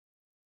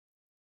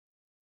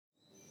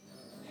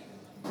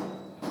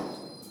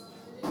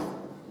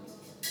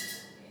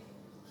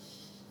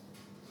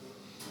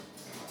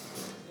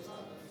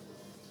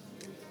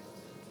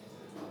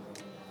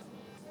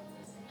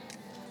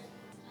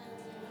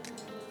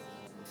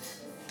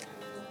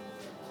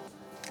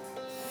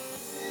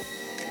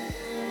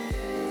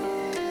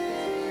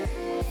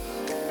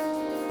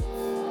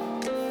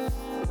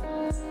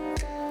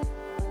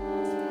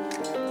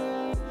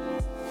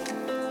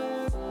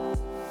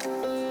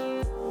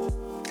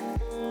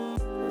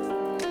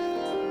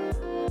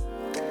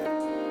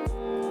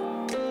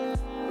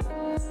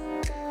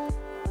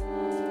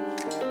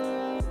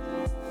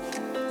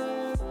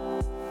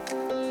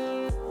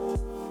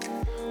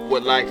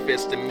what life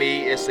is to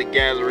me. It's a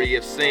gallery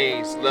of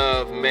scenes.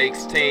 Love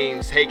makes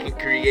teams, hate can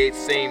create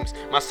seams.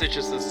 My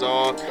citrus is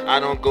all,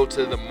 I don't go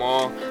to the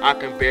mall, I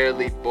can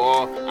barely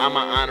ball. I'm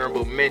an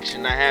honorable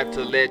mention, I have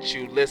to let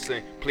you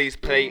listen. Please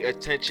pay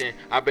attention,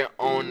 I've been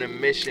on a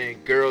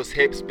mission. Girls'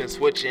 hips been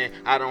switching,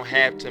 I don't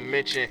have to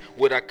mention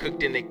what I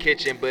cooked in the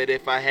kitchen. But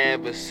if I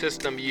have a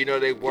system, you know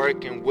they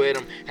working with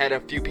them. Had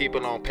a few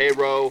people on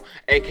payroll,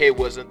 AK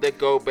wasn't the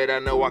goal, but I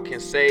know I can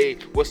say,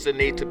 what's the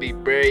need to be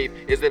brave?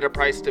 Is it a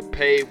price to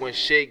pay when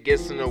shit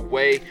gets in the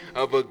way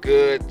of a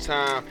good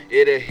time?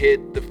 It'll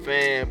hit the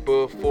fan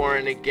before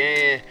and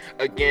again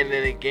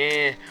and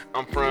again.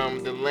 I'm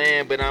from the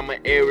land, but I'm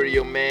an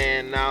aerial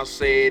man. I'll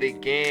say it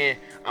again.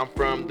 I'm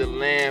from the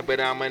land, but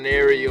I'm an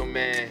aerial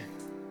man.